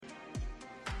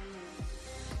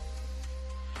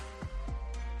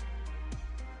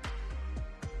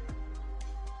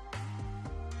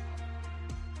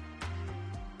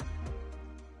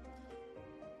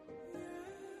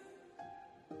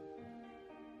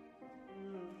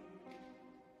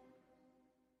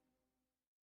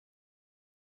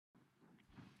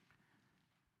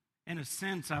In a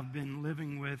sense, I've been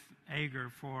living with Agar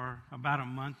for about a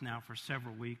month now, for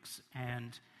several weeks,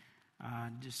 and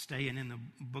just staying in the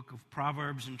book of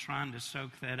Proverbs and trying to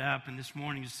soak that up. And this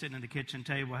morning, just sitting at the kitchen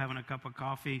table having a cup of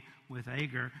coffee with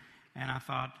Agar, and I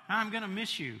thought, I'm going to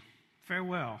miss you.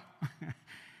 Farewell. And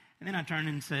then I turned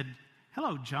and said,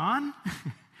 hello, John.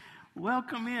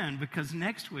 Welcome in, because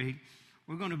next week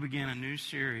we're going to begin a new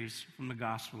series from the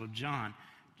Gospel of John.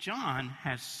 John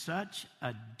has such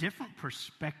a different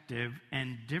perspective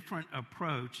and different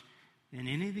approach than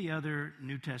any of the other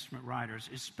New Testament writers,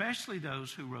 especially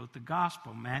those who wrote the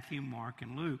Gospel, Matthew, Mark,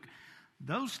 and Luke.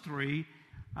 Those three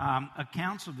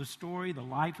accounts of the story, the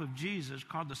life of Jesus,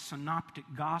 called the Synoptic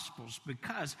Gospels,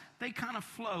 because they kind of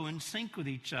flow in sync with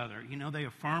each other. You know, they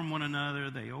affirm one another,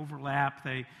 they overlap,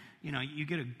 you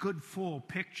get a good full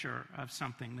picture of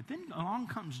something. But then along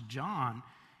comes John,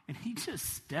 and he just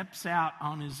steps out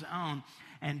on his own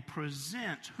and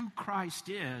presents who Christ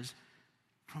is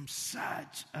from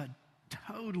such a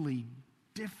totally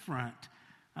different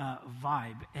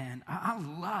vibe. And I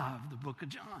love the book of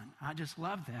John. I just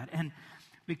love that. And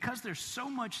because there's so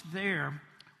much there,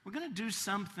 we're going to do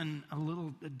something a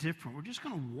little different. We're just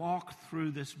going to walk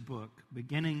through this book,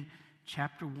 beginning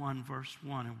chapter 1, verse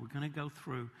 1, and we're going to go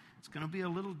through. It's going to be a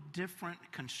little different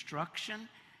construction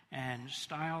and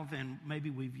style than maybe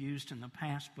we've used in the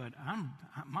past, but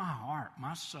my heart,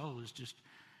 my soul is just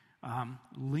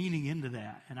leaning into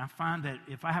that. And I find that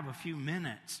if I have a few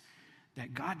minutes,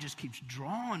 that God just keeps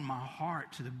drawing my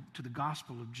heart to the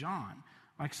Gospel of John.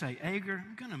 Like say, Agar,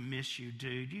 I'm going to miss you,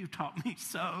 dude. You've taught me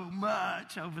so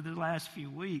much over the last few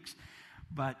weeks.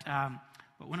 But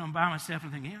when I'm by myself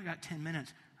and thinking, hey, I got 10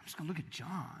 minutes, I'm just going to look at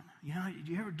John. You know,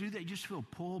 do you ever do that? You just feel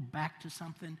pulled back to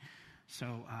something? So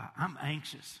I'm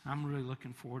anxious. I'm really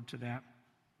looking forward to that.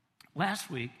 Last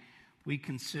week, we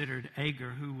considered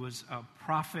Agar, who was a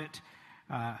prophet,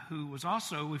 who was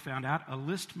also, we found out, a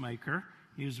list maker.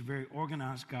 He was a very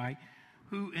organized guy,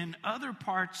 who in other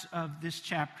parts of this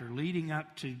chapter leading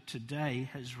up to today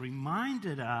has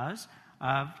reminded us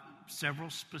of several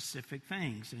specific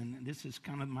things. And this is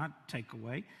kind of my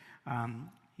takeaway.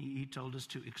 He told us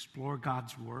to explore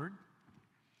God's Word,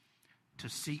 to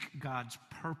seek God's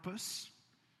purpose,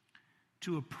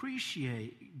 to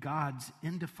appreciate God's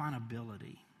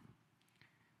indefinability,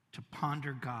 to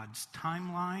ponder God's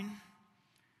timeline,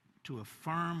 to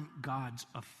affirm God's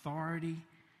authority,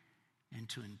 and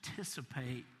to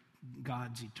anticipate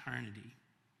God's eternity.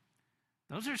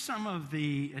 Those are some of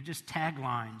the just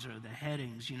taglines or the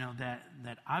headings,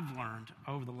 that I've learned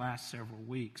over the last several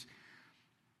weeks.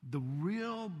 The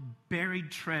real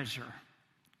buried treasure,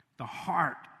 the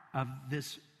heart of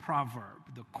this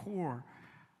proverb, the core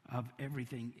of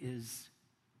everything is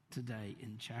today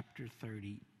in chapter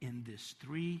 30 in this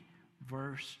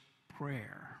 3-verse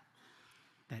prayer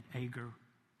that Agar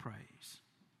prays.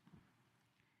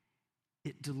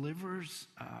 It delivers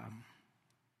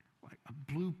like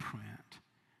a blueprint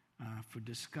for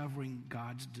discovering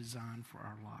God's design for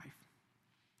our life.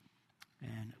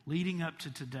 And leading up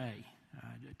to today,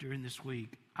 during this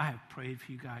week, I have prayed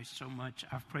for you guys so much.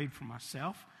 I've prayed for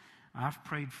myself. I've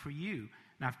prayed for you.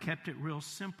 And I've kept it real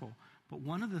simple. But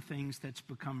one of the things that's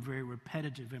become very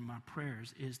repetitive in my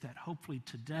prayers is that hopefully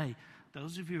today,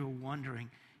 those of you who are wondering,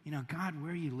 God,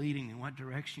 where are you leading me? What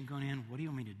direction are you going in? What do you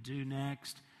want me to do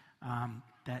next?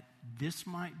 That this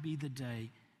might be the day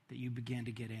that you begin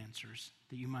to get answers.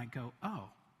 That you might go, oh,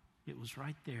 it was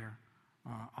right there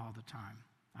all the time.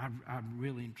 I'm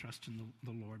really entrusting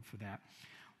the Lord for that.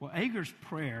 Well, Agar's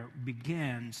prayer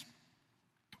begins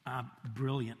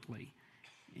brilliantly.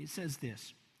 It says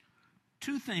this: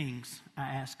 2 things I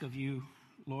ask of you,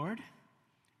 Lord.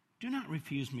 Do not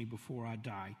refuse me before I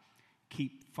die.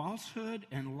 Keep falsehood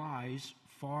and lies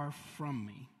far from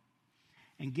me.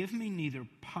 And give me neither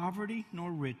poverty nor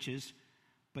riches,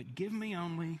 but give me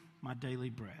only my daily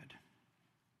bread.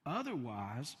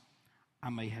 Otherwise, I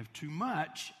may have too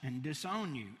much and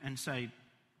disown you and say,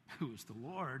 who is the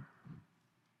Lord?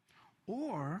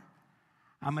 Or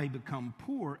I may become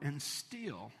poor and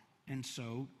steal and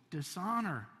so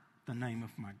dishonor the name of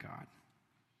my God.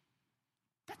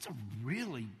 That's a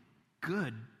really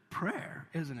good prayer,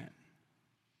 isn't it?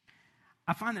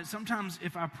 I find that sometimes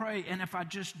if I pray and if I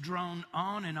just drone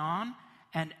on,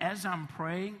 and as I'm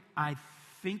praying, I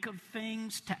think of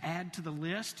things to add to the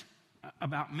list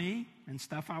about me and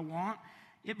stuff I want,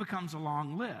 it becomes a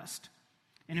long list.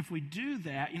 And if we do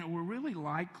that, we're really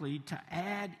likely to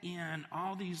add in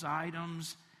all these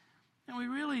items. And we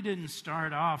really didn't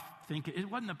start off thinking, it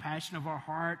wasn't the passion of our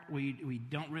heart. We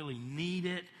don't really need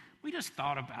it. We just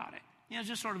thought about it.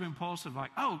 just sort of impulsive,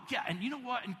 like, oh, yeah, and you know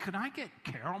what? And could I get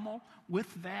caramel with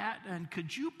that? And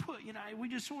could you put, we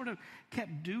just sort of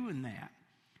kept doing that.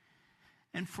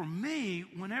 And for me,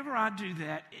 whenever I do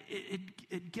that,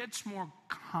 it gets more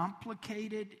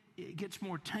complicated. It gets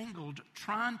more tangled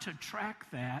trying to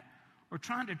track that or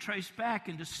trying to trace back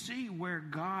and to see where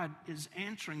God is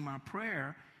answering my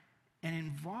prayer and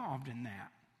involved in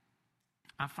that.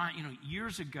 I find,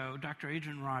 years ago, Dr.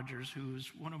 Adrian Rogers, who was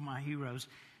one of my heroes,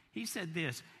 he said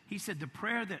this. He said, the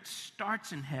prayer that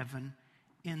starts in heaven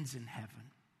ends in heaven.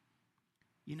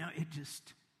 It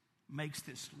just makes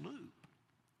this loop.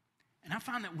 And I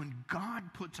find that when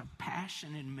God puts a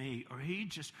passion in me, or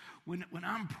when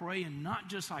I'm praying, not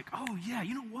just like, oh, yeah,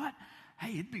 you know what?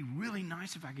 Hey, it'd be really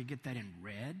nice if I could get that in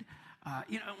red.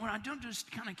 When I don't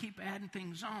just kind of keep adding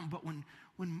things on, but when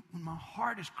my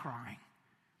heart is crying,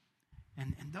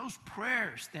 and those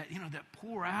prayers that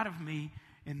pour out of me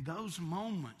in those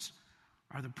moments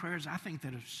are the prayers I think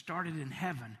that have started in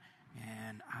heaven,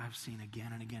 and I've seen again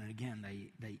and again and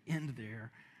again, they end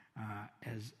there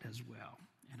as well.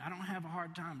 And I don't have a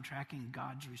hard time tracking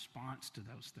God's response to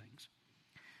those things.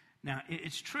 Now,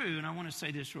 it's true, and I want to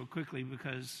say this real quickly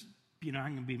because, I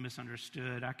can be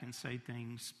misunderstood. I can say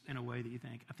things in a way that you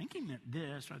think, I think he meant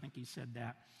this, or I think he said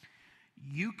that.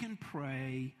 You can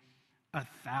pray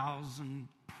 1,000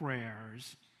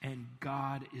 prayers, and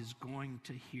God is going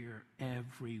to hear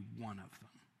every one of them.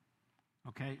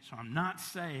 Okay? So I'm not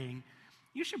saying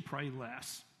you should pray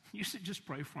less. You should just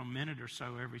pray for a minute or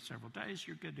so every several days.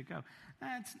 You're good to go.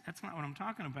 That's not what I'm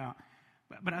talking about.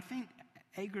 But I think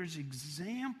Agar's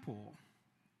example,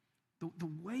 the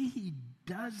way he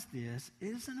does this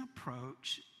is an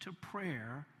approach to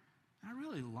prayer I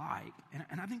really like.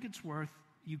 And I think it's worth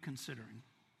you considering.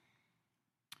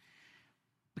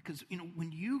 Because,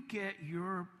 when you get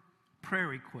your prayer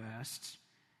requests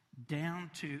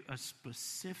down to a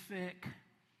specific,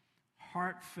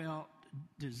 heartfelt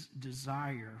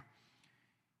desire,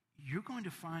 you're going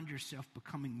to find yourself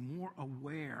becoming more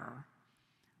aware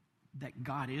that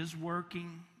God is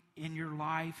working in your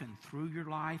life and through your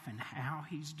life and how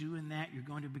he's doing that. You're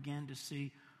going to begin to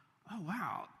see, oh,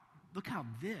 wow, look how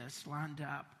this lined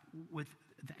up with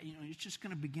that. It's just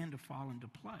going to begin to fall into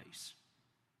place.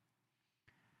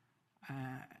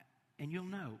 And you'll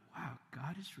know, wow,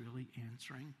 God is really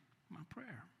answering my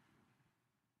prayer.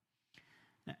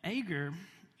 Now, Agar,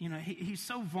 he's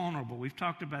so vulnerable. We've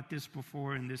talked about this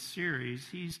before in this series.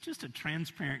 He's just a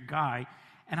transparent guy,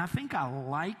 and I think I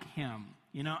like him.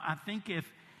 I think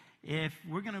if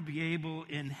we're going to be able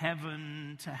in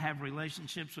heaven to have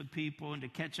relationships with people and to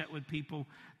catch up with people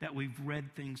that we've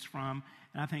read things from,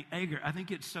 and I think, Agar, I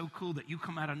think it's so cool that you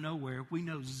come out of nowhere. We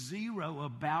know zero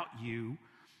about you,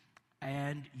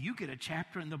 and you get a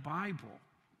chapter in the Bible.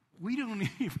 We don't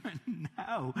even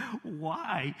know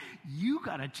why you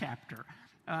got a chapter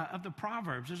of the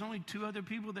Proverbs. There's only 2 other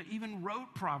people that even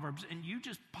wrote Proverbs, and you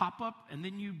just pop up and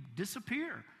then you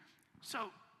disappear.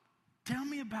 So tell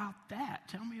me about that.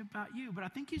 Tell me about you. But I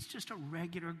think he's just a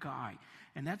regular guy,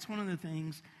 and that's one of the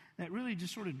things that really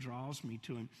just sort of draws me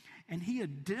to him. And he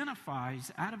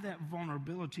identifies out of that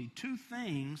vulnerability 2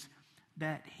 things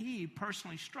that he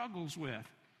personally struggles with.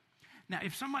 Now,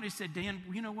 if somebody said, Dan,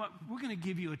 you know what? We're going to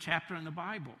give you a chapter in the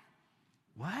Bible.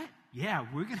 What? Yeah,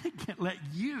 we're going to let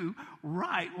you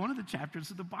write one of the chapters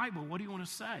of the Bible. What do you want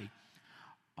to say?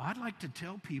 I'd like to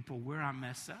tell people where I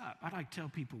mess up. I'd like to tell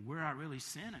people where I really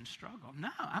sin and struggle. No,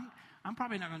 I'm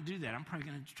probably not going to do that. I'm probably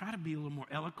going to try to be a little more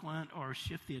eloquent or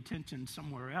shift the attention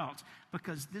somewhere else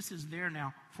because this is there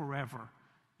now forever.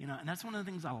 And that's one of the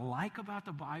things I like about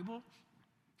the Bible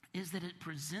is that it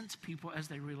presents people as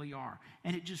they really are.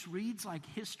 And it just reads like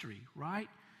history, right?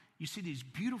 You see these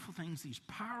beautiful things, these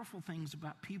powerful things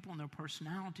about people and their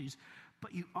personalities,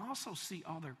 but you also see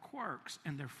all their quirks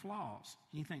and their flaws.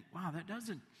 And you think, wow, that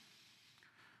doesn't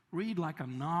read like a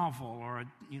novel or a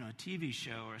TV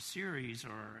show or a series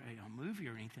or a movie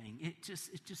or anything. It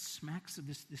just smacks of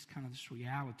this kind of this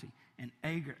reality. And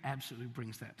Agar absolutely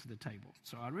brings that to the table.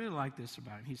 So I really like this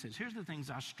about him. He says, here's the things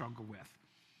I struggle with.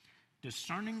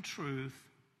 Discerning truth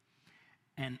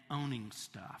and owning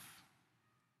stuff.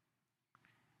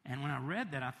 And when I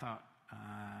read that, I thought,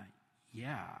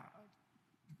 yeah,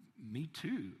 me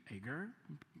too, Agar.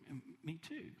 Me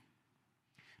too.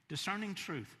 Discerning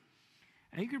truth.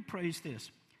 Agar prays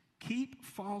this: keep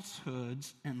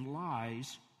falsehoods and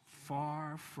lies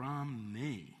far from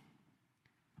me.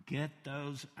 Get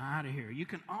those out of here. You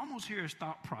can almost hear his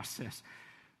thought process.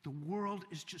 The world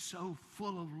is just so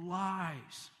full of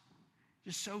lies.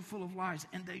 Just so full of lies.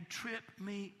 And they trip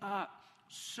me up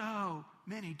so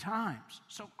many times,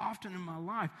 so often in my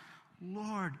life.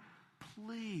 Lord,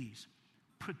 please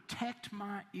protect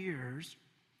my ears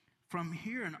from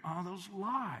hearing all those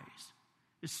lies,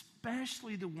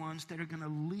 especially the ones that are going to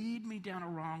lead me down a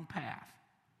wrong path,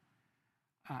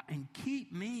 and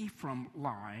keep me from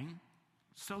lying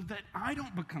so that I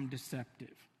don't become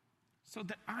deceptive, so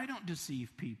that I don't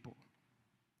deceive people.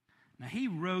 Now, he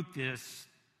wrote this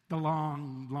a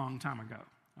long time ago,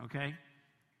 okay?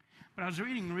 But I was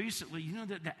reading recently, you know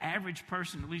that the average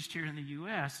person, at least here in the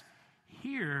U.S.,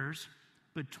 hears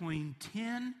between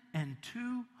 10 and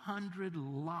 200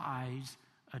 lies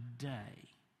a day.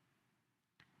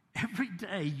 Every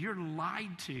day you're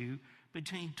lied to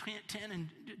between 10 and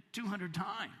 200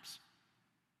 times.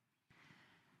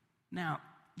 Now,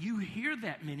 you hear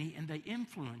that many and they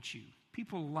influence you.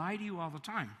 People lie to you all the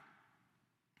time.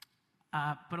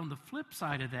 But on the flip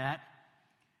side of that,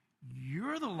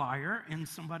 you're the liar in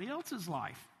somebody else's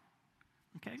life,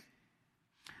 okay?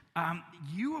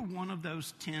 You are one of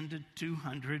those 10 to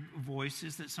 200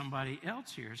 voices that somebody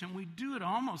else hears, and we do it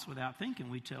almost without thinking.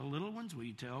 We tell little ones,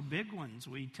 we tell big ones,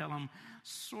 we tell them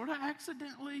sort of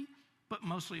accidentally, but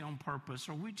mostly on purpose,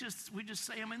 or we just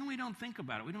say them and we don't think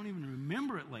about it. We don't even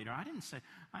remember it later.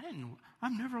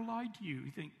 I've never lied to you.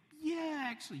 You think, yeah,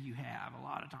 actually you have a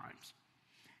lot of times.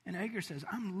 And Agur says,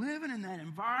 I'm living in that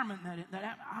environment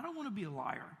that I don't want to be a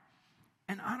liar.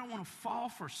 And I don't want to fall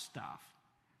for stuff.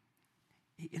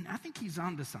 And I think he's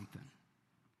onto something.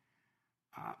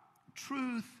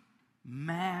 Truth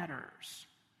matters.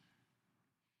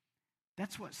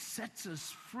 That's what sets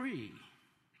us free.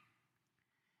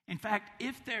 In fact,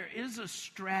 if there is a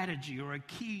strategy or a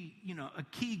key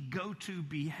go-to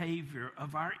behavior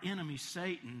of our enemy,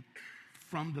 Satan,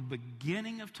 from the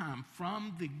beginning of time,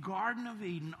 from the Garden of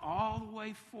Eden all the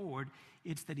way forward,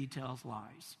 it's that he tells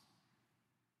lies.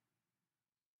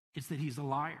 It's that he's a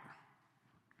liar.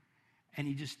 And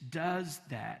he just does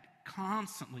that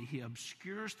constantly. He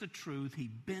obscures the truth, he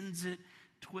bends it,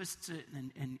 twists it,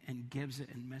 and gives it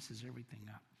and messes everything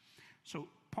up. So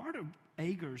part of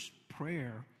Agur's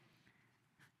prayer,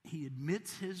 he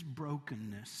admits his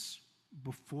brokenness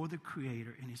before the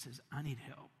Creator, and he says, I need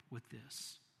help with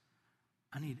this.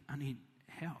 I need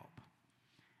help.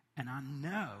 And I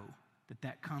know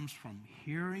that comes from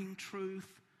hearing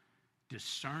truth,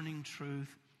 discerning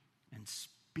truth, and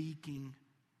speaking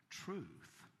truth.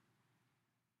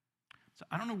 So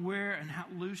I don't know where and how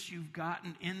loose you've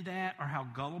gotten in that, or how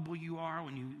gullible you are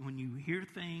when you hear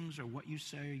things, or what you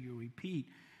say or you repeat,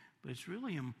 but it's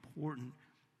really important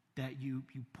that you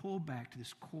pull back to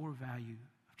this core value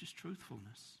of just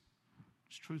truthfulness.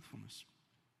 Just truthfulness.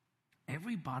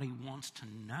 Everybody wants to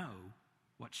know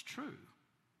what's true,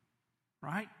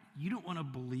 right? You don't want to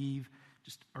believe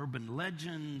just urban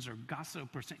legends or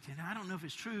gossip or something. I don't know if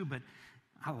it's true, but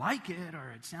I like it,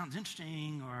 or it sounds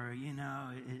interesting, or,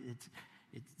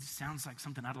 it sounds like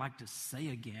something I'd like to say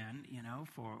again,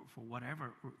 for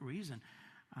whatever reason.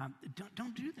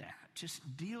 Don't do that. Just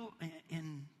deal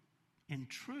in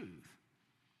truth.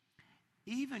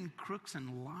 Even crooks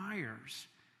and liars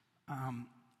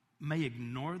may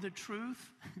ignore the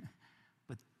truth,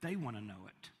 but they want to know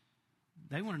it.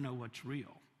 They want to know what's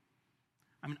real.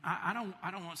 I mean, I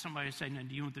don't want somebody to say, "No,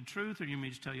 do you want the truth, or do you want me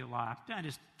to just tell you a lie?"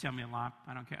 Just tell me a lie.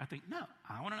 I don't care. I think, no,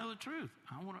 I want to know the truth.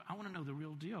 I want to know the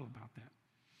real deal about that.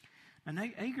 And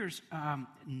Agur's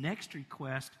next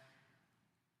request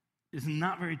is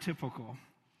not very typical.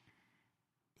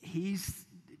 He's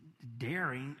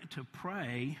daring to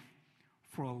pray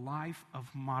for a life of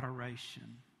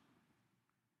moderation.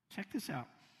 Check this out.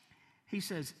 He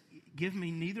says, give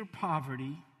me neither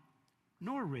poverty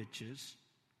nor riches,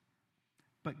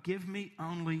 but give me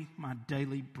only my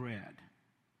daily bread.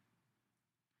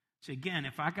 So again,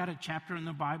 if I got a chapter in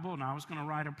the Bible and I was going to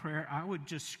write a prayer, I would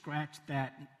just scratch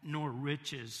that nor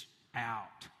riches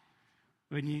out.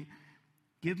 When you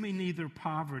give me neither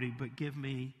poverty, but give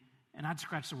me, and I'd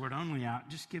scratch the word only out,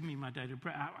 just give me my daily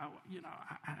bread. I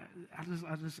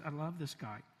love this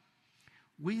guy.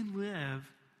 We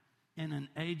live in an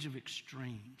age of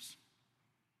extremes,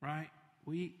 right?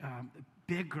 We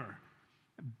bigger,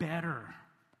 better,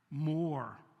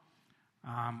 more,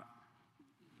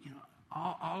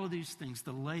 all of these things,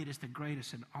 the latest, the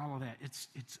greatest, and all of that.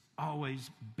 It's always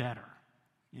better,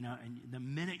 and the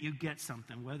minute you get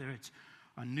something, whether it's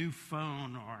a new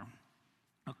phone or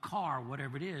a car,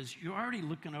 whatever it is, you're already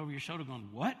looking over your shoulder, going,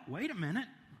 "What? Wait a minute,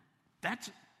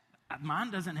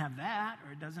 mine doesn't have that,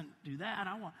 or it doesn't do that.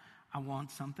 I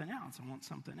want something else. I want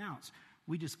something else."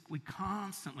 We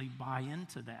constantly buy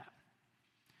into that.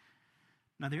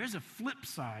 Now, there is a flip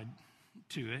side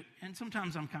to it, and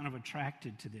sometimes I'm kind of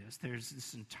attracted to this. There's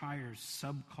this entire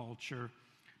subculture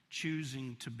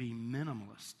choosing to be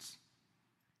minimalists.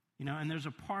 And there's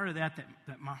a part of that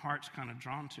my heart's kind of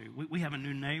drawn to. We have a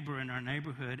new neighbor in our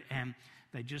neighborhood, and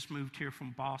they just moved here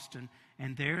from Boston,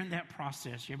 and they're in that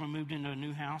process. You ever moved into a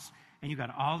new house, and you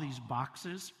got all these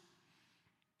boxes?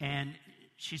 And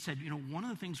she said, one of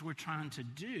the things we're trying to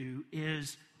do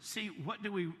is see what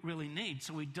do we really need,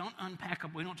 so we don't unpack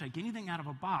up, we don't take anything out of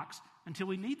a box until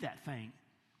we need that thing.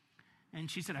 And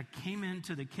she said, I came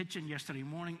into the kitchen yesterday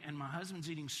morning, and my husband's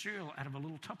eating cereal out of a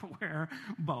little Tupperware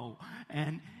bowl.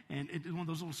 And it's one of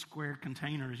those little square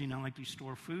containers, like you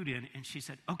store food in. And she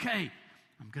said, okay,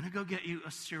 I'm going to go get you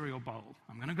a cereal bowl.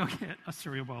 I'm going to go get a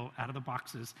cereal bowl out of the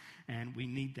boxes, and we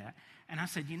need that. And I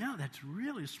said, that's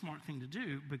really a smart thing to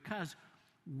do, because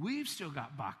we've still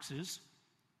got boxes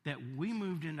that we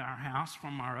moved into our house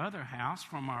from our other house,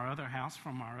 from our other house,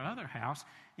 from our other house,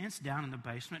 and it's down in the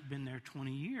basement, been there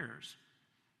 20 years.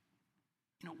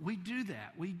 We do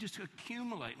that. We just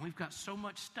accumulate. We've got so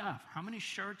much stuff. How many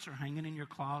shirts are hanging in your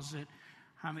closet?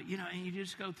 How many, and you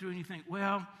just go through and you think,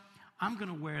 well, I'm going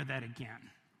to wear that again.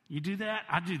 You do that?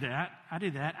 I do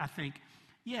that. I think,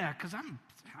 yeah, because I'm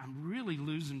really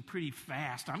losing pretty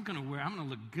fast. I'm going to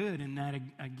look good in that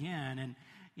again. And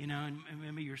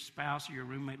maybe your spouse or your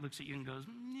roommate looks at you and goes,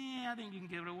 I think you can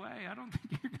give it away. I don't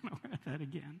think you're going to wear that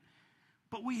again.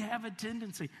 But we have a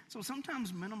tendency. So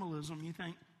sometimes minimalism, you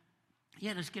think,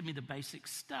 just give me the basic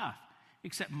stuff.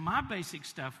 Except my basic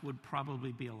stuff would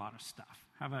probably be a lot of stuff.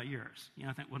 How about yours?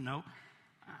 I think, well, no,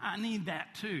 I need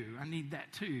that too. And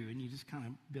you just kind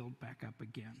of build back up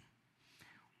again.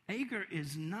 Agur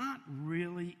is not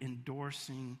really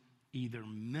endorsing either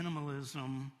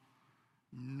minimalism,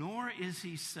 nor is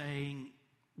he saying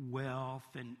wealth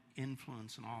and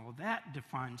influence and all of that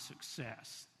defines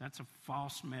success. That's a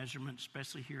false measurement,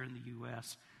 especially here in the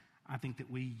U.S., I think that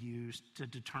we use to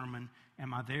determine,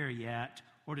 am I there yet,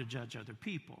 or to judge other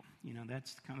people.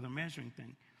 That's kind of the measuring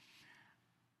thing.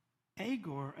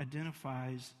 Agur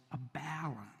identifies a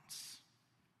balance,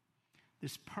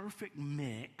 this perfect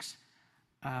mix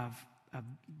of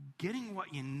getting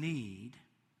what you need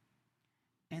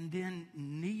and then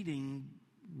needing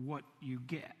what you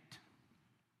get.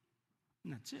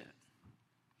 And that's it.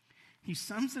 He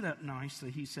sums it up nicely.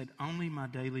 He said, only my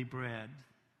daily bread.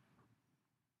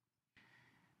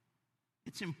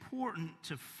 It's important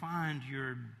to find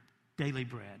your daily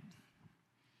bread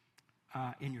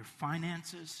in your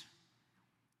finances,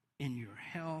 in your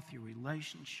health, your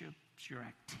relationships, your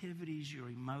activities, your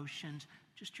emotions,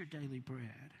 just your daily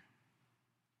bread.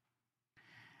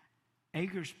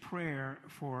 Agur's prayer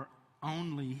for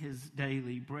only his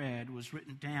daily bread was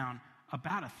written down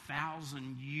about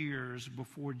 1,000 years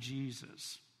before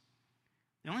Jesus.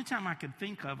 The only time I could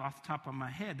think of off the top of my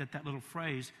head that little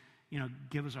phrase,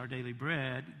 give us our daily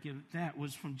bread, that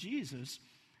was from Jesus,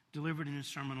 delivered in his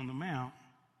Sermon on the Mount,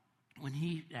 when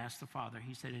he asked the Father,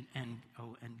 he said, and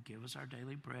give us our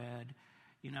daily bread,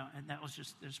 and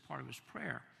that's part of his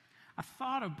prayer. I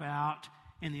thought about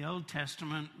in the Old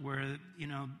Testament where,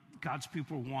 God's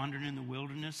people were wandering in the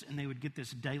wilderness and they would get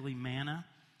this daily manna,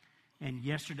 and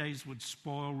yesterday's would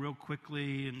spoil real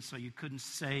quickly, and so you couldn't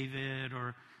save it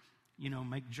or,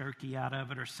 make jerky out of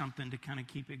it or something to kind of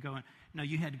keep it going. No,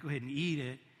 you had to go ahead and eat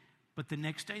it, but the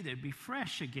next day they'd be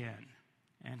fresh again.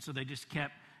 And so they just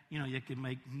kept, they could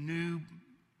make new,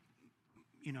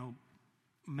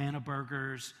 manna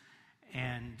burgers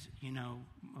and,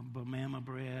 bamama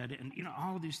bread and,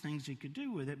 all of these things you could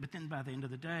do with it. But then by the end of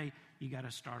the day, you got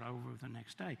to start over the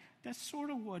next day. That's sort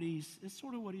of what he's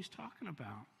talking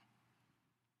about.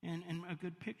 And a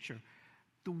good picture.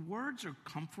 The words are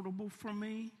comfortable for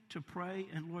me to pray,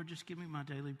 and Lord, just give me my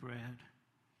daily bread.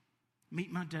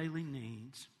 Meet my daily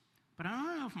needs. But I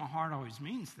don't know if my heart always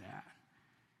means that.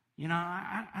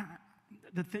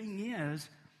 The thing is,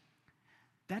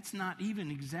 that's not even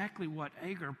exactly what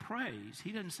Agur prays.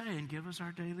 He doesn't say, and give us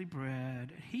our daily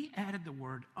bread. He added the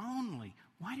word only.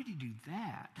 Why did he do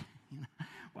that?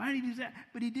 Why did he do that?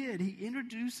 But he did. He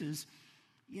introduces,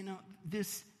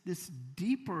 this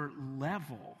deeper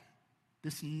level,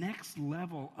 this next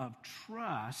level of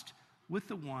trust with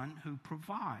the one who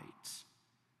provides.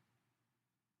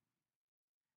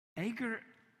 Agur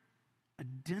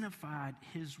identified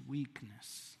his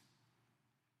weakness.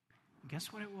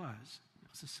 Guess what it was? It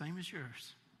was the same as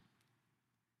yours.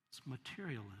 It's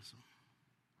materialism.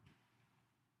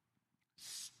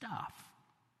 Stuff.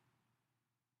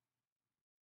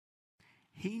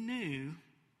 He knew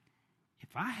if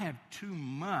I have too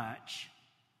much,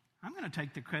 I'm going to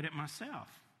take the credit myself.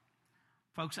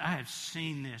 Folks, I have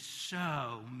seen this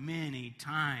so many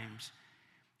times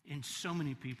in so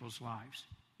many people's lives.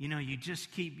 You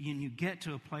just keep, and you get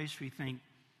to a place where you think,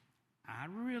 I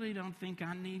really don't think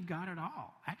I need God at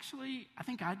all. Actually, I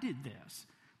think I did this.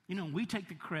 We take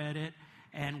the credit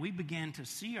and we begin to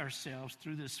see ourselves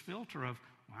through this filter of,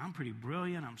 well, I'm pretty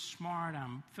brilliant, I'm smart,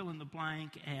 I'm fill in the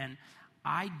blank, and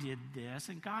I did this.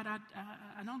 And God, I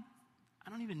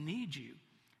don't even need you.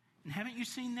 And haven't you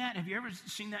seen that? Have you ever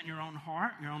seen that in your own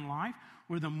heart, in your own life,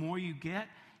 where the more you get,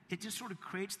 it just sort of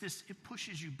creates this, it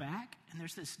pushes you back, and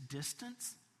there's this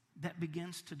distance that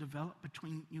begins to develop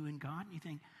between you and God, and you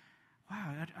think,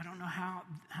 wow, I don't know how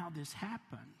this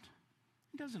happened.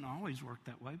 It doesn't always work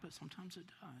that way, but sometimes it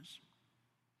does.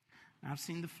 Now, I've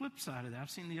seen the flip side of that. I've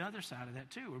seen the other side of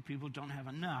that too, where people don't have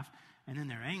enough, and then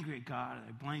they're angry at God, or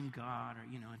they blame God, or,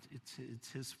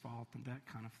 it's his fault and that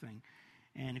kind of thing.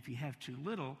 And if you have too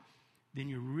little, then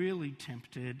you're really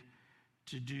tempted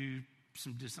to do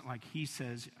some distant, like he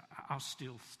says, I'll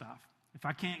steal stuff. If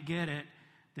I can't get it,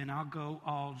 then I'll go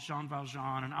all Jean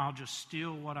Valjean and I'll just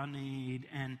steal what I need.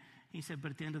 And he said,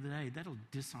 but at the end of the day, that'll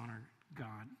dishonor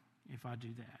God if I do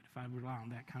that, if I rely on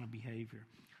that kind of behavior.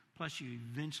 Plus, you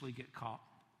eventually get caught.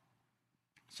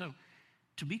 So,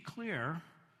 to be clear,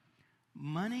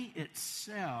 money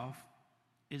itself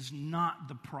is not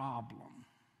the problem.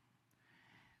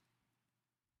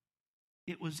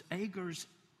 It was Agar's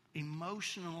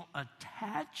emotional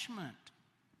attachment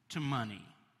to money.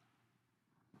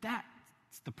 That's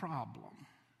the problem.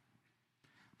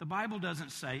 The Bible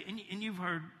doesn't say, and you've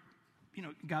heard,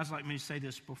 guys like me say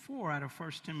this before out of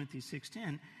 1 Timothy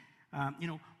 6:10.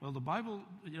 Well, the Bible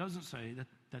doesn't say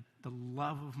that the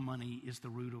love of money is the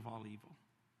root of all evil.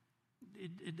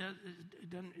 It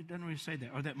doesn't really say that,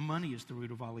 or that money is the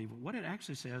root of all evil. What it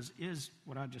actually says is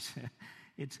what I just said.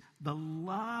 It's the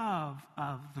love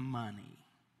of the money.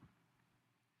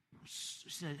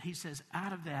 He says,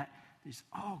 out of that, there's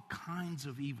all kinds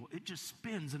of evil. It just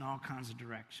spins in all kinds of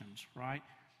directions, right?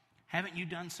 Haven't you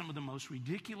done some of the most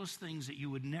ridiculous things that you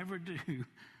would never do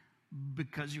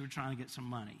because you were trying to get some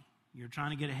money? You're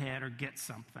trying to get ahead or get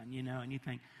something, and you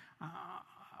think,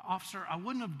 officer, I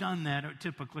wouldn't have done that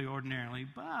typically, ordinarily,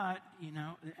 but,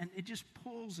 and it just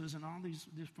pulls us in all these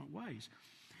different ways.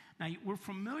 Now, we're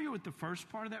familiar with the first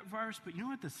part of that verse, but you know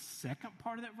what the second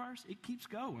part of that verse? It keeps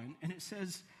going, and it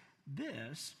says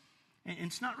this, and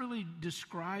it's not really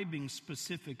describing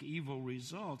specific evil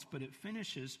results, but it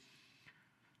finishes,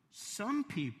 some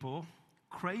people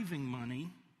craving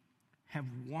money have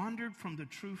wandered from the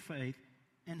true faith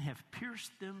and have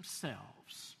pierced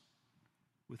themselves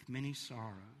with many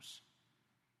sorrows.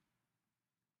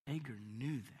 Agar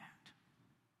knew that.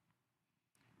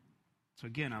 So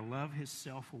again, I love his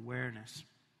self-awareness.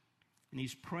 And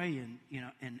he's praying,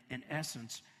 in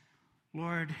essence,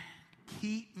 Lord,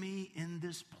 keep me in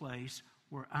this place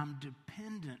where I'm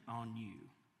dependent on you,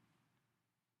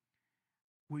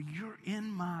 where you're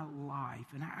in my life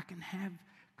and I can have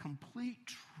complete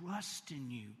trust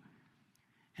in you.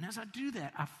 And as I do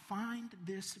that, I find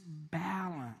this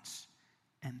balance,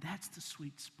 and that's the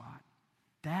sweet spot.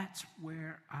 That's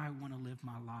where I want to live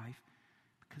my life,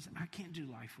 because I can't do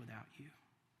life without you.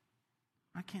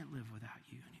 I can't live without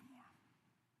you anymore.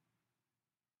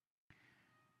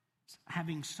 It's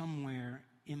having somewhere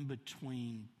in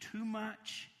between too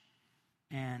much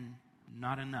and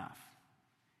not enough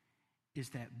is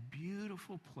that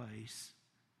beautiful place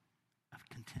of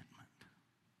contentment.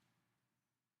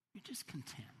 You're just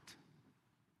content.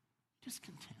 Just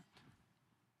content.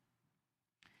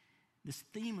 This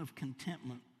theme of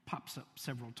contentment pops up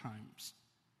several times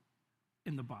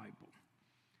in the Bible.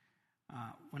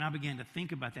 When I began to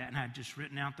think about that, and I had just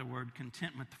written out the word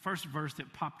contentment, the first verse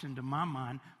that popped into my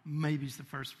mind, maybe it's the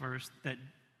first verse that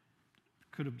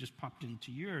could have just popped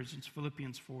into yours. It's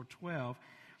Philippians 4:12.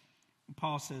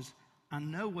 Paul says, I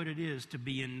know what it is to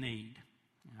be in need.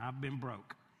 I've been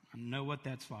broke. I know what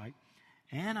that's like.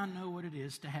 And I know what it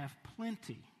is to have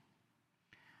plenty.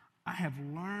 I have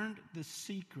learned the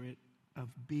secret of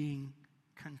being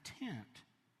content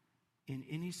in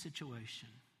any situation,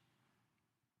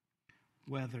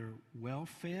 whether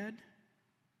well-fed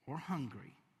or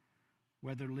hungry,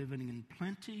 whether living in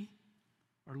plenty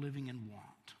or living in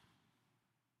want.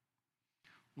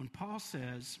 When Paul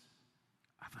says,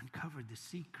 I've uncovered the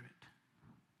secret,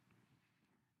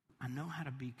 I know how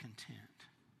to be content.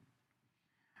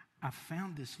 I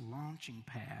found this launching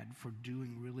pad for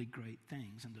doing really great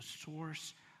things, and the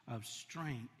source of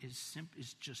strength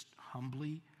is just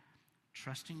humbly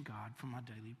trusting God for my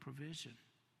daily provision.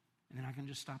 And then I can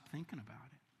just stop thinking about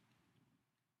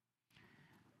it.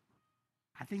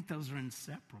 I think those are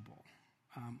inseparable.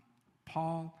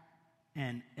 Paul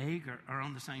and Agar are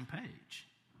on the same page.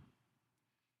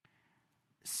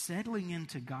 Settling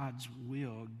into God's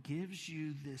will gives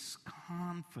you this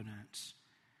confidence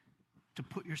to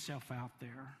put yourself out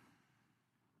there.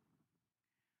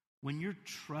 When you're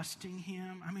trusting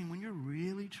Him, when you're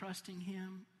really trusting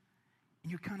Him,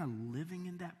 and you're kind of living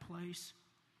in that place,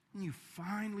 and you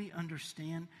finally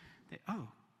understand that, oh,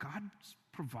 God's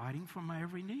providing for my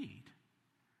every need.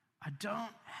 I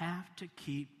don't have to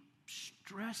keep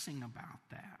stressing about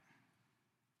that.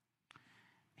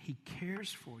 He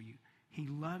cares for you. He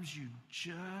loves you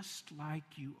just like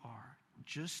you are,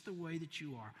 just the way that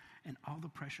you are, and all the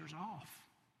pressure's off.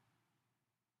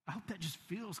 I hope that just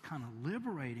feels kind of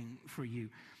liberating for you.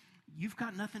 You've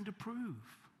got nothing to prove.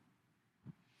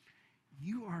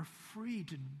 You are free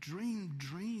to dream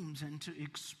dreams and to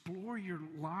explore your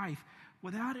life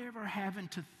without ever having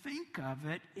to think of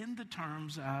it in the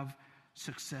terms of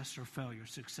success or failure,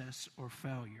 success or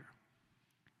failure.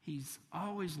 He's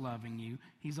always loving you.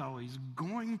 He's always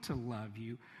going to love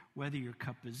you, whether your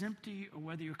cup is empty or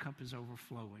whether your cup is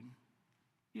overflowing.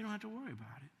 You don't have to worry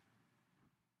about it.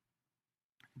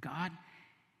 God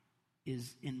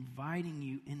is inviting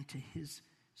you into His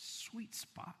sweet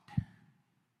spot,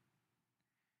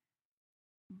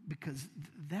 because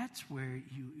that's where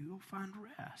you'll find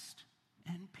rest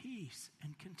and peace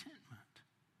and contentment.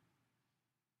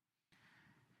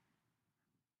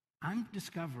 I'm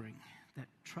discovering that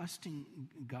trusting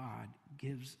God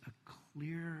gives a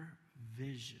clear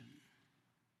vision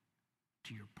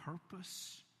to your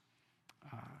purpose,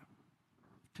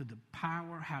 to the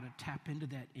power, how to tap into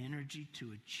that energy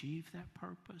to achieve that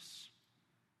purpose.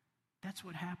 That's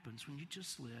what happens when you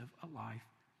just live a life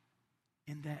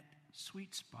in that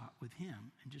sweet spot with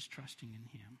Him and just trusting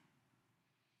in Him.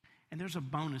 And there's a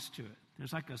bonus to it.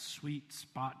 There's like a sweet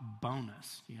spot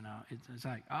bonus, It's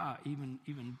like,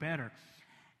 even better.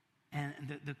 And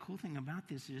the cool thing about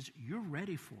this is you're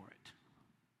ready for it.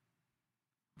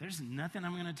 There's nothing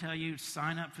I'm going to tell you,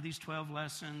 sign up for these 12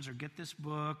 lessons or get this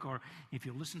book, or if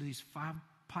you listen to these 5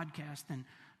 podcasts, then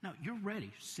no, you're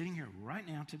ready. Sitting here right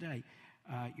now today,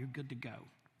 you're good to go.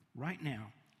 Right now,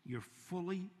 you're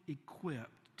fully equipped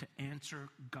to answer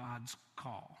God's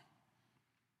call.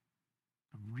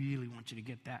 I really want you to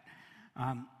get that.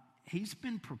 He's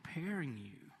been preparing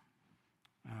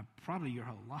you, probably your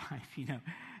whole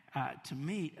life, to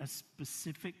meet a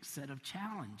specific set of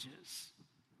challenges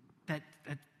that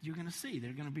you're going to see.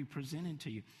 They're going to be presented to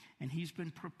you. And He's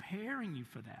been preparing you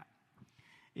for that.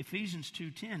 Ephesians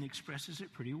 2:10 expresses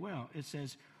it pretty well. It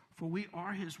says, "For we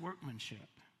are His workmanship,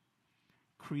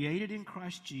 created in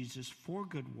Christ Jesus for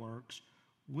good works,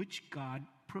 which God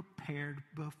prepared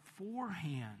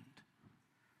beforehand,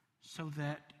 so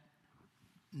that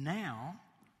now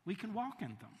we can walk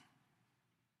in them."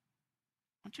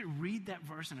 I want you to read that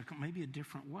verse in maybe a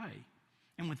different way.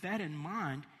 And with that in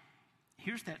mind,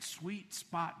 here's that sweet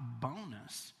spot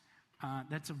bonus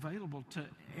that's available to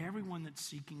everyone that's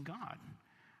seeking God.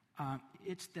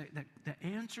 It's the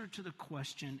answer to the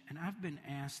question, and I've been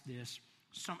asked this,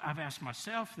 I've asked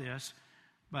myself this,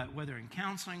 but whether in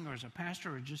counseling or as a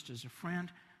pastor or just as a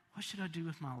friend, what should I do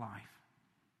with my life?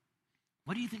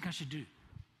 What do you think I should do?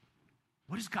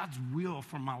 What is God's will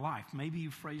for my life? Maybe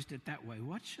you phrased it that way.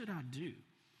 What should I do?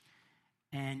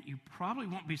 And you probably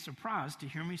won't be surprised to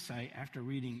hear me say, after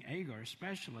reading Agur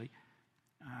especially,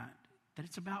 that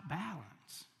it's about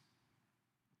balance.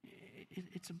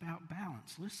 It's about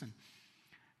balance. Listen,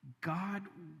 God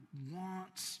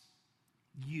wants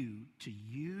you to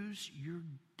use your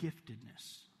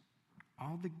giftedness,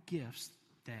 all the gifts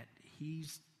that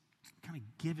He's kind of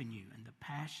given you and the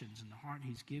passions and the heart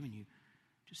He's given you,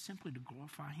 just simply to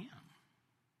glorify Him.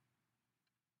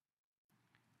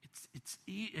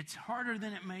 It's harder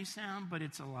than it may sound, but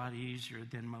it's a lot easier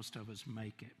than most of us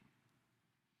make it.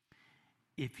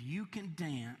 If you can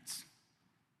dance,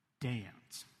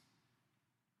 dance.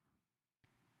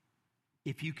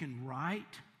 If you can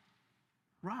write,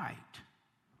 write.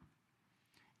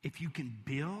 If you can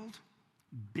build,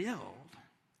 build.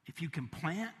 If you can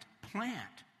plant,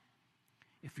 plant.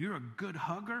 If you're a good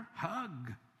hugger,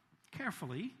 hug.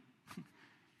 Carefully,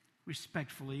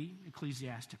 respectfully,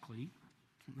 ecclesiastically,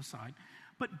 from the side.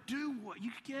 But do what,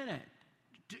 you get it.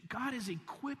 God has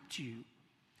equipped you,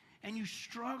 and you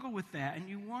struggle with that, and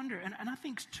you wonder, and I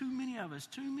think too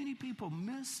many people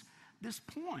miss this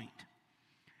point.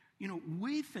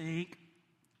 We think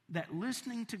that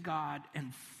listening to God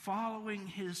and following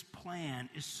His plan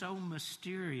is so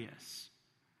mysterious.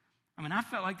 I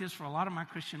felt like this for a lot of my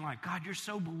Christian life. God, you're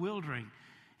so bewildering.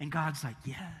 And God's like,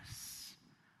 yes,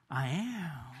 I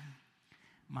am.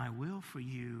 My will for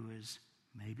you is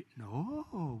maybe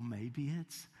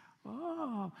it's,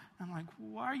 I'm like,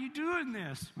 why are you doing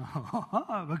this?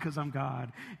 Because I'm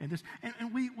God.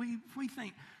 And we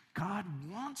think God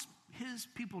wants His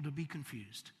people to be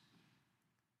confused.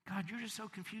 God, you're just so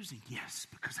confusing. Yes,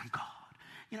 because I'm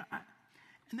God.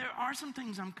 And there are some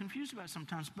things I'm confused about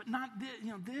sometimes, but not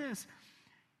this.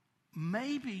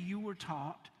 Maybe you were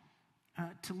taught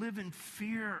to live in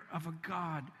fear of a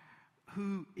God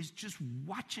who is just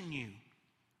watching you,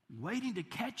 waiting to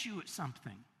catch you at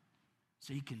something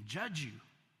so he can judge you.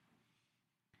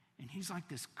 And he's like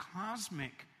this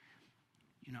cosmic,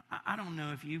 I don't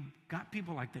know if you've got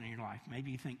people like that in your life.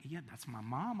 Maybe you think, yeah, that's my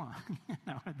mama.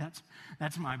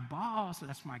 That's my boss.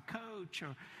 That's my coach.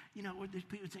 Or, where these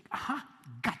people think, aha,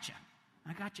 gotcha.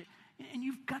 I got you. And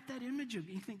you've got that image of,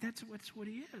 you think that's what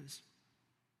he is.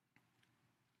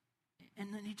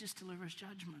 And then he just delivers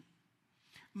judgment.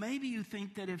 Maybe you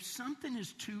think that if something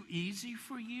is too easy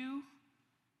for you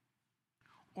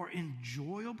or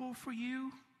enjoyable for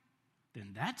you,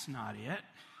 then that's not it,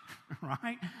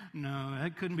 right? No,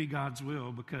 that couldn't be God's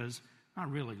will because I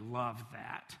really love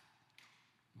that.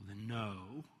 Well, then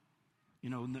no,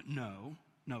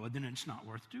 then it's not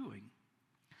worth doing.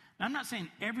 Now, I'm not saying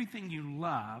everything you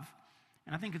love,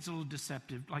 and I think it's a little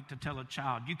deceptive, like to tell a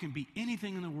child, you can be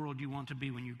anything in the world you want to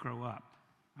be when you grow up.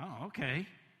 Oh, okay.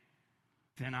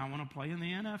 Then I want to play in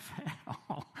the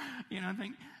NFL. I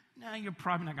think, no, you're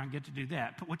probably not going to get to do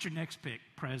that. But what's your next pick?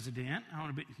 President? I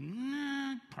want to be,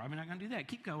 nah, probably not going to do that.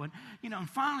 Keep going. And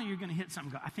finally you're going to hit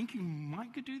something. I think you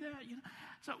might could do that.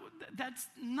 So that's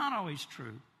not always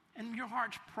true. And your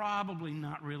heart's probably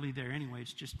not really there anyway.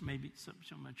 It's just maybe so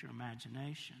much your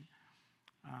imagination.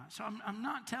 So I'm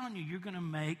not telling you you're going to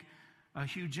make a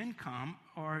huge income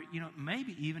or,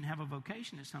 maybe even have a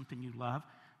vocation at something you love.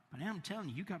 But I'm telling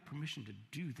you, you got permission to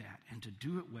do that and to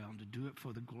do it well and to do it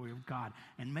for the glory of God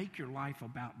and make your life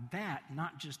about that,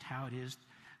 not just how it is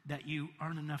that you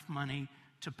earn enough money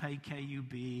to pay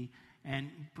KUB and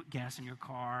put gas in your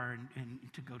car and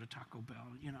to go to Taco Bell.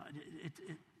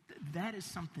 That is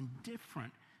something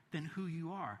different than who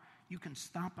you are. You can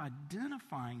stop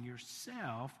identifying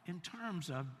yourself in terms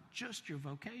of just your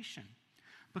vocation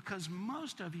because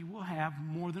most of you will have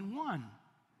more than one.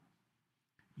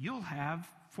 You'll have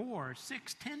 4,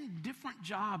 6, 10 different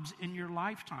jobs in your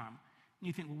lifetime. And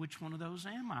you think, well, which one of those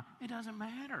am I? It doesn't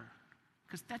matter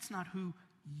because that's not who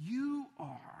you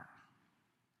are,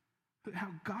 how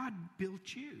God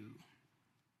built you.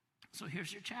 So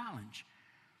here's your challenge.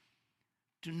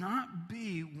 Do not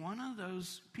be one of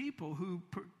those people who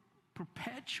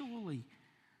perpetually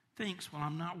thinks, well,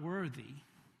 I'm not worthy.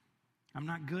 I'm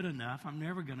not good enough. I'm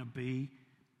never going to be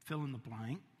fill in the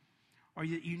blank. Or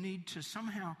that you need to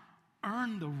somehow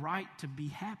earn the right to be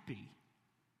happy.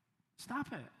 Stop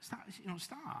it.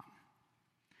 Stop.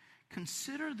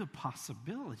 Consider the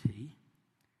possibility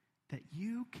that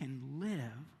you can live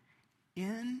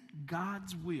in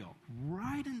God's will,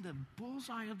 right in the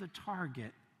bullseye of the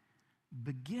target,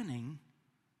 beginning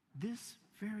this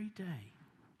very day.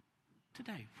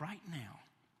 Today, right now.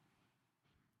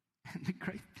 And the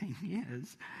great thing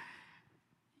is,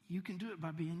 you can do it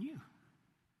by being you.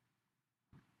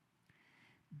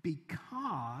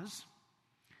 Because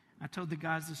I told the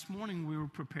guys this morning we were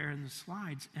preparing the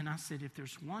slides, and I said, if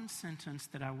there's one sentence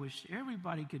that I wish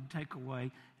everybody could take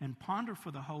away and ponder for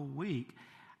the whole week,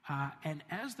 and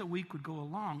as the week would go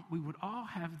along, we would all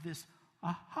have this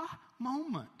aha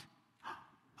moment.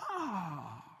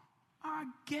 Oh, I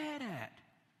get it.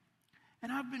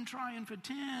 And I've been trying for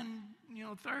 10,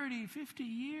 30, 50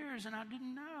 years, and I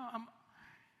didn't know.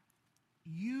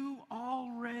 You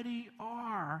already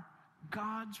are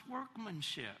God's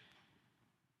workmanship.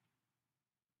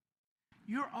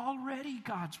 You're already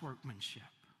God's workmanship.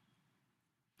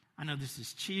 I know this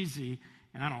is cheesy,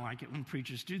 and I don't like it when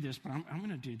preachers do this, but I'm going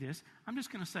to do this. I'm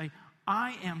just going to say,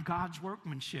 I am God's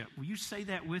workmanship. Will you say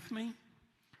that with me?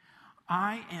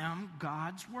 I am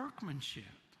God's workmanship.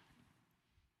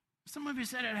 Some of you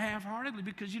said it half-heartedly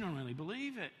because you don't really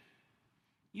believe it.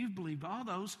 You've believed all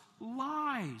those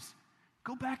lies.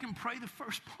 Go back and pray the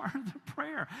first part of the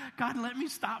prayer. God, let me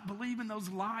stop believing those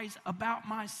lies about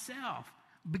myself.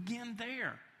 Begin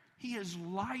there. He has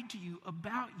lied to you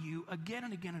about you again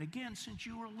and again and again since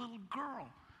you were a little girl,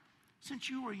 since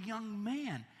you were a young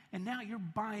man, and now you're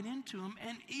buying into them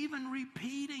and even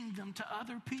repeating them to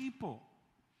other people.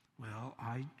 Well,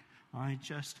 I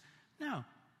just, no.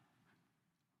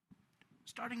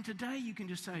 Starting today, you can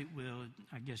just say, well,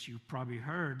 I guess you've probably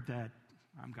heard that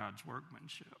I'm God's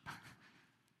workmanship.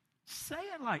 Say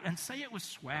it with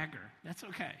swagger. That's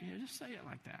okay. Just say it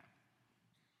like that.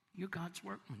 You're God's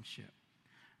workmanship.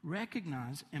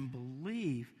 Recognize and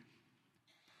believe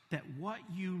that what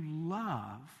you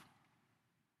love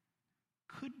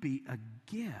could be a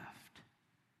gift.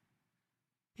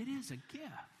 It is a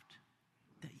gift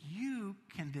that you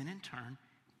can then in turn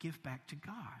give back to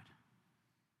God.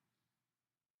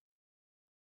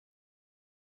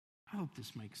 I hope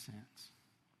this makes sense.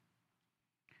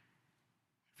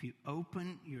 If you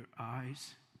open your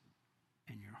eyes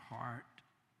and your heart,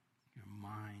 your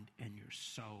mind, and your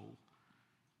soul,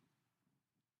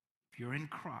 if you're in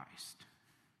Christ,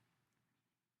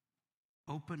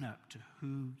 open up to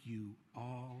who you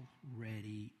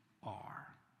already are.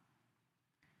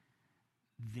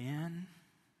 Then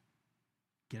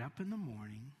get up in the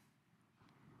morning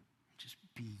and just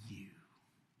be you.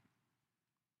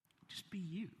 Just be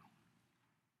you.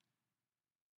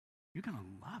 You're going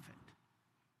to love it.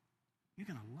 You're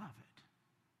going to love it.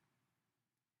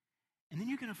 And then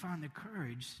you're going to find the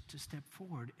courage to step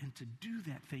forward and to do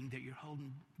that thing that you're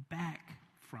holding back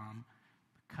from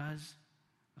because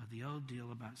of the old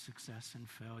deal about success and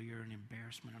failure and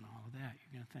embarrassment and all of that.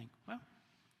 You're going to think, well,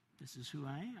 this is who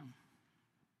I am.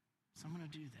 So I'm going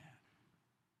to do that.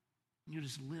 And you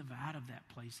just live out of that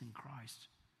place in Christ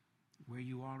where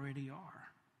you already are.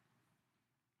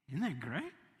 Isn't that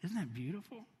great? Isn't that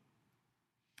beautiful?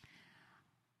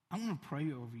 I want to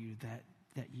pray over you that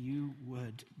you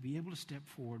would be able to step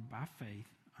forward by faith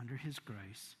under his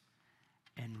grace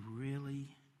and really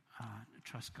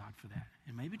trust God for that.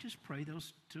 And maybe just pray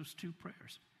those two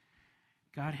prayers.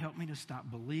 God, help me to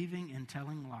stop believing and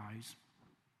telling lies.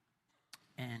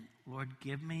 And Lord,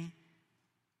 give me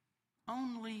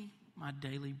only my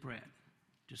daily bread,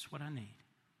 just what I need.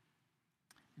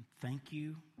 And thank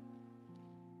you.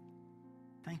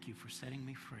 Thank you for setting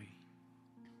me free.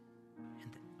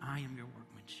 And that I am your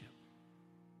workmanship.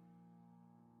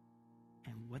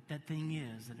 And what that thing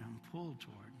is that I'm pulled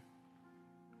toward,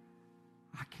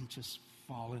 I can just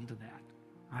fall into that.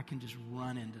 I can just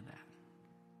run into that.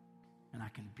 And I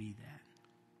can be that.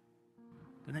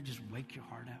 Doesn't that just wake your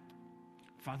heart up?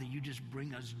 Father, you just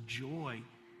bring us joy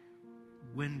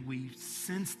when we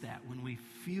sense that, when we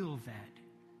feel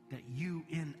that you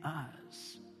in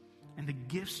us. And the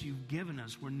gifts you've given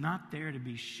us, we're not there to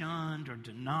be shunned or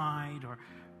denied,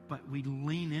 but we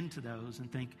lean into those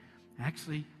and think,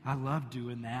 actually, I love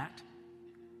doing that.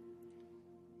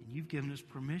 And you've given us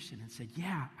permission and said,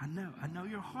 yeah, I know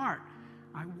your heart.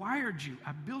 I wired you,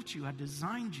 I built you, I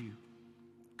designed you.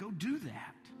 Go do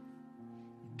that.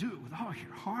 Do it with all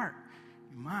your heart,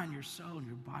 your mind, your soul, and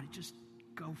your body. Just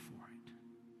go for it.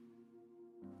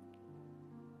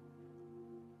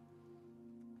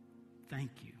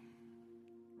 Thank you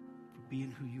for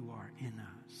being who you are in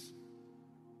us.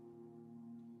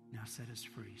 Now set us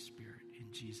free, Spirit,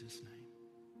 in Jesus' name.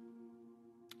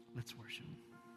 Let's worship.